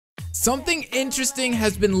Something interesting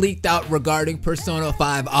has been leaked out regarding Persona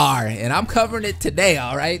 5R, and I'm covering it today,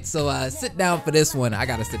 alright? So sit down for this one. I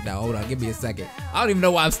gotta sit down, hold on, give me a second. I don't even know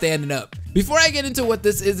why I'm standing up. Before I get into what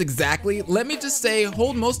this is exactly, let me just say,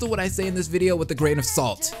 hold most of what I say in this video with a grain of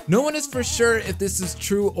salt. No one is for sure if this is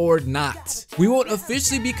true or not. We won't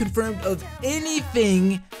officially be confirmed of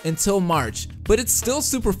anything until March, but it's still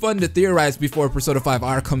super fun to theorize before Persona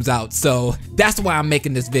 5R comes out, so that's why I'm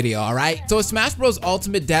making this video, alright? So a Smash Bros.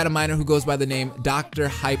 Ultimate data miner who goes by the name Dr.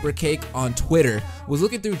 Hypercake on Twitter was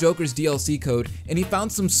looking through Joker's DLC code, and he found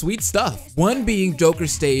some sweet stuff. One being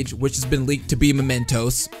Joker's stage, which has been leaked to be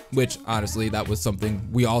Mementos, which honestly, that was something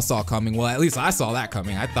we all saw coming. Well, at least I saw that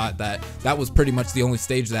coming. I thought that was pretty much the only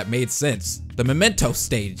stage that made sense. The Memento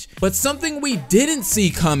stage. But something we didn't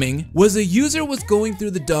see coming was a user was going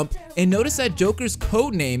through the dump and noticed that Joker's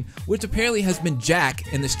code name, which apparently has been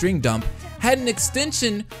Jack in the string dump, had an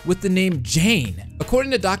extension with the name Jane.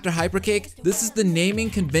 According to Dr. Hypercake, this is the naming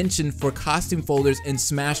convention for costume folders in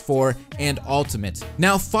Smash 4 and Ultimate.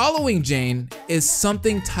 Now, following Jane is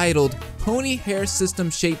something titled Pony Hair System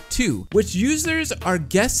Shape 2, which users are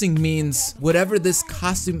guessing means whatever this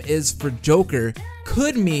costume is for Joker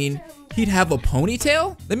could mean he'd have a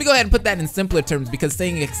ponytail? Let me go ahead and put that in simpler terms because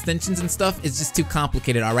saying extensions and stuff is just too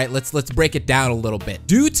complicated, all right? Let's break it down a little bit.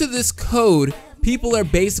 Due to this code, people are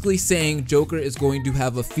basically saying Joker is going to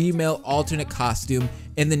have a female alternate costume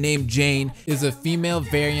and the name Jane is a female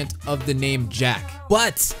variant of the name Jack.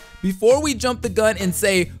 But before we jump the gun and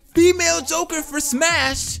say female Joker for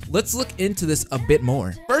Smash, let's look into this a bit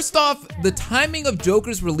more. First off, the timing of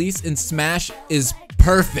Joker's release in Smash is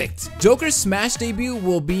perfect. Joker's Smash debut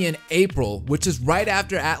will be in April, which is right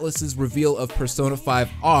after Atlus's reveal of Persona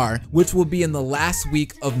 5R, which will be in the last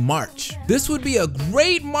week of March. This would be a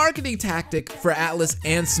great marketing tactic for Atlus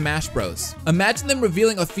and Smash Bros. Imagine them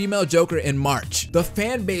revealing a female Joker in March. The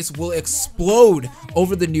fan base will explode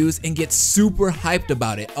over the news and get super hyped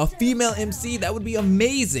about it. A female MC, that would be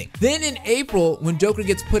amazing. Then in April, when Joker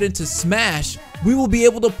gets put into Smash, we will be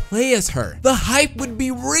able to play as her. The hype would be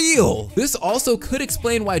real. This also could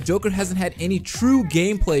explain why Joker hasn't had any true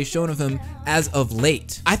gameplay shown of him as of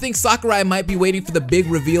late. I think Sakurai might be waiting for the big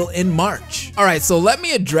reveal in March. All right, so let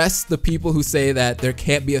me address the people who say that there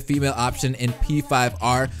can't be a female option in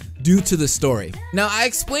P5R due to the story. Now, I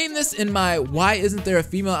explained this in my why isn't there a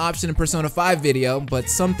female option in Persona 5 video, but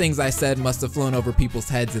some things I said must have flown over people's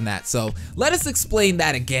heads in that, so let us explain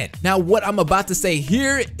that again. Now, what I'm about to say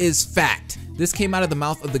here is fact. This came out of the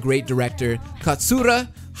mouth of the great director Katsura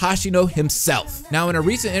Hashino himself. Now, in a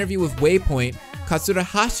recent interview with Waypoint, Katsura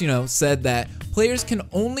Hashino said that players can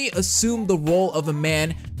only assume the role of a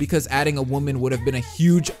man because adding a woman would have been a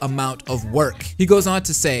huge amount of work. He goes on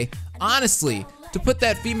to say, honestly, to put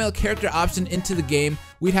that female character option into the game,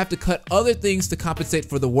 we'd have to cut other things to compensate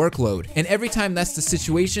for the workload. And every time that's the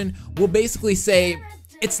situation, we'll basically say,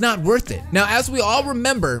 it's not worth it. Now, as we all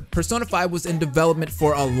remember, Persona 5 was in development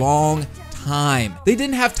for a long time. They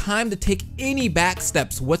didn't have time to take any back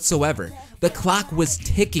steps whatsoever. The clock was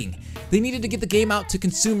ticking. They needed to get the game out to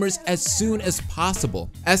consumers as soon as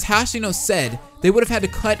possible. As Hashino said, they would have had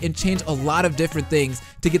to cut and change a lot of different things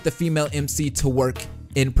to get the female MC to work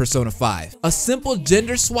in Persona 5. A simple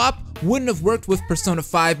gender swap wouldn't have worked with Persona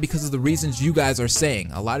 5 because of the reasons you guys are saying.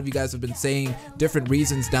 A lot of you guys have been saying different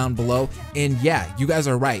reasons down below, and yeah, you guys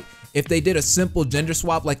are right. If they did a simple gender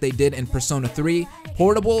swap like they did in Persona 3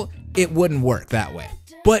 Portable, it wouldn't work that way.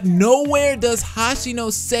 But nowhere does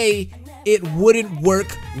Hashino say it wouldn't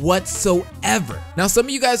work whatsoever. Now, some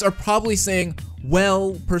of you guys are probably saying,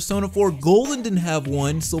 well, Persona 4 Golden didn't have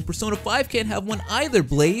one, so Persona 5 can't have one either,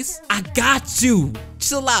 Blaze. I got you.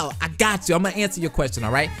 Chill out. I got you. I'm gonna answer your question,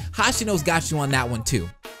 all right? Hashino's got you on that one too.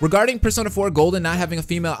 Regarding Persona 4 Golden not having a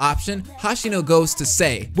female option, Hashino goes to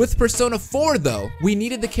say, with Persona 4 though, we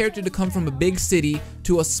needed the character to come from a big city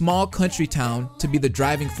to a small country town to be the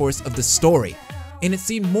driving force of the story. And it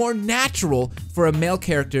seemed more natural for a male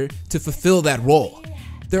character to fulfill that role.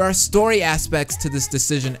 There are story aspects to this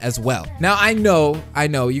decision as well. Now, I know,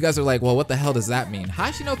 you guys are like, well, what the hell does that mean?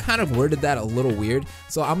 Hashino kind of worded that a little weird,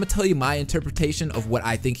 so I'm gonna tell you my interpretation of what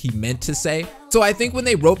I think he meant to say. So I think when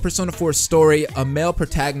they wrote Persona 4's story, a male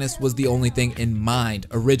protagonist was the only thing in mind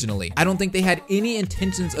originally. I don't think they had any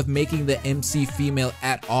intentions of making the MC female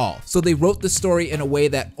at all. So they wrote the story in a way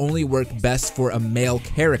that only worked best for a male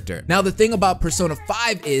character. Now, the thing about Persona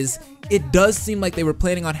 5 is, it does seem like they were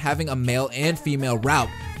planning on having a male and female route,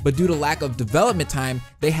 but due to lack of development time,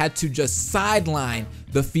 they had to just sideline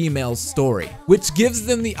the female story, which gives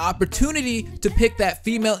them the opportunity to pick that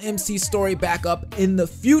female MC story back up in the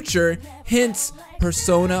future, hence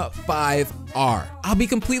Persona 5R. I'll be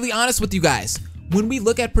completely honest with you guys. when we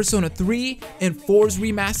look at Persona 3 and 4's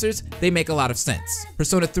remasters, they make a lot of sense.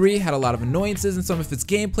 Persona 3 had a lot of annoyances in some of its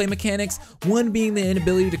gameplay mechanics, one being the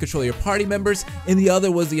inability to control your party members, and the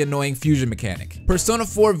other was the annoying fusion mechanic. Persona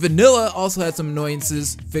 4 Vanilla also had some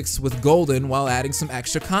annoyances fixed with Golden while adding some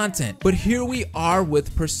extra content. But here we are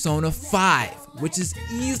with Persona 5, which is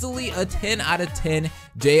easily a 10 out of 10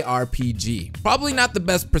 JRPG. Probably not the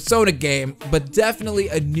best Persona game, but definitely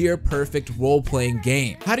a near perfect role-playing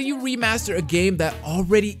game. How do you remaster a game that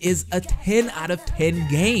already is a 10 out of 10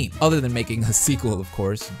 game? Other than making a sequel, of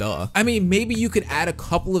course, duh. I mean, maybe you could add a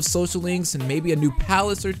couple of social links and maybe a new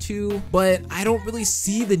palace or two, but I don't really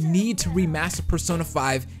see the need to remaster Persona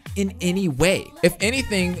 5 in any way. If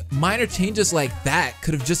anything, minor changes like that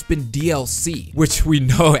could have just been DLC, which we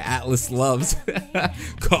know Atlas loves.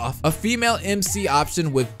 Cough. A female MC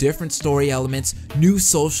option with different story elements, new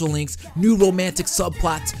social links, new romantic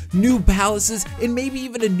subplots, new palaces, and maybe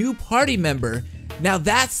even a new party member. Now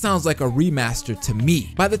that sounds like a remaster to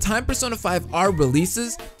me. By the time Persona 5R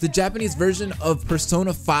releases, the Japanese version of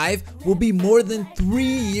Persona 5 will be more than 3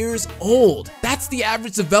 years old. That's the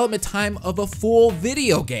average development time of a full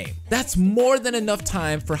video game. That's more than enough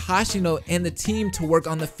time for Hashino and the team to work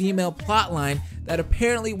on the female plotline that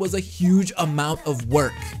apparently was a huge amount of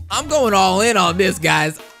work. I'm going all in on this,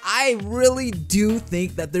 guys. I really do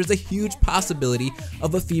think that there's a huge possibility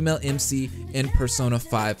of a female MC in Persona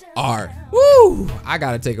 5R. Woo! I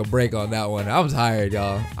gotta take a break on that one. I'm tired,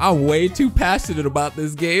 y'all. I'm way too passionate about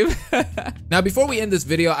this game. Now, before we end this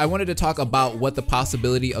video, I wanted to talk about what the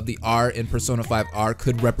possibility of the R in Persona 5R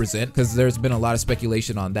could represent, because there's been a lot of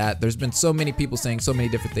speculation on that. There's been so many people saying so many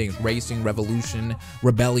different things. Racing, revolution,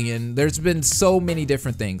 rebellion. There's been so many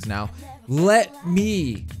different things. Now, let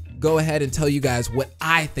me go ahead and tell you guys what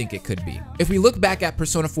I think it could be. If we look back at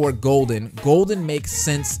Persona 4 Golden, Golden makes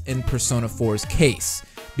sense in Persona 4's case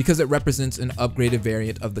because it represents an upgraded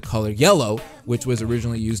variant of the color yellow, which was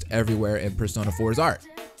originally used everywhere in Persona 4's art.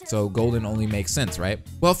 So Golden only makes sense, right?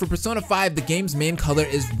 Well, for Persona 5, the game's main color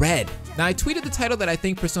is red. Now, I tweeted the title that I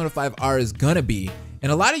think Persona 5R is gonna be,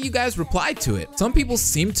 and a lot of you guys replied to it. Some people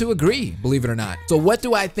seem to agree, believe it or not. So what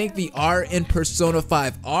do I think the R in Persona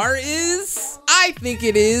 5R is? I think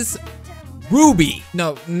it is Ruby.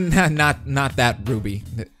 No, not that Ruby.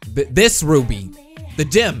 This Ruby. The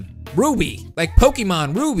gem. Ruby, like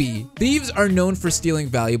Pokemon Ruby. Thieves are known for stealing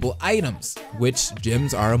valuable items, which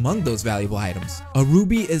gems are among those valuable items. A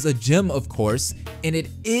ruby is a gem, of course, and it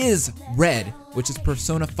is red, which is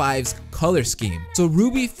Persona 5's color scheme. So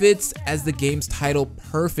Ruby fits as the game's title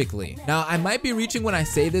perfectly. Now, I might be reaching when I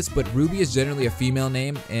say this, but Ruby is generally a female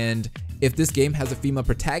name, and if this game has a female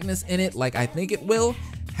protagonist in it, like I think it will,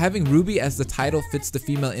 having Ruby as the title fits the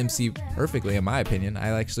female MC perfectly, in my opinion. I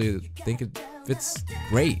actually think it fits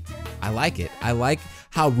great. I like it. I like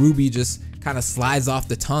how Ruby just kind of slides off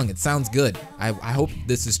the tongue. It sounds good. I hope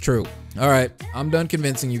this is true. All right, I'm done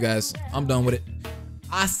convincing you guys. I'm done with it.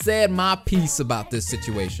 I said my piece about this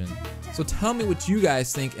situation. So tell me what you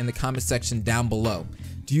guys think in the comment section down below.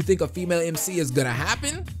 Do you think a female MC is gonna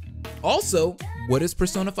happen? Also, what is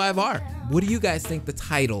Persona 5R? What do you guys think the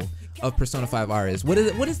title of Persona 5R is? What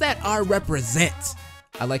does that R represent?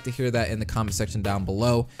 I'd like to hear that in the comment section down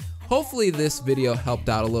below. Hopefully this video helped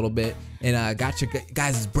out a little bit and got your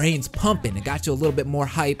guys' brains pumping and got you a little bit more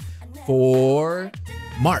hype for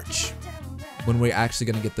March, when we're actually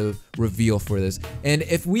gonna get the reveal for this. And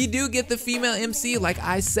if we do get the female MC, like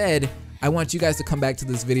I said, I want you guys to come back to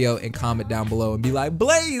this video and comment down below and be like,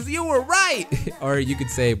 Blaze, you were right. Or you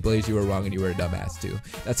could say, Blaze, you were wrong and you were a dumbass too.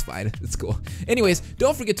 That's fine, it's cool. Anyways,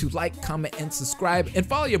 don't forget to like, comment, and subscribe, and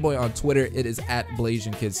follow your boy on Twitter. It is at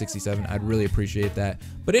BlazianKid67. I'd really appreciate that.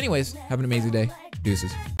 But anyways, have an amazing day.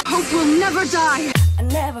 Deuces. Hope will never die. I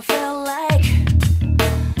never felt like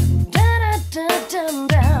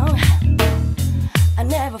down. I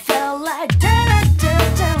never felt like down.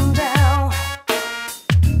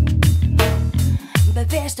 But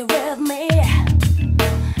they're still with me.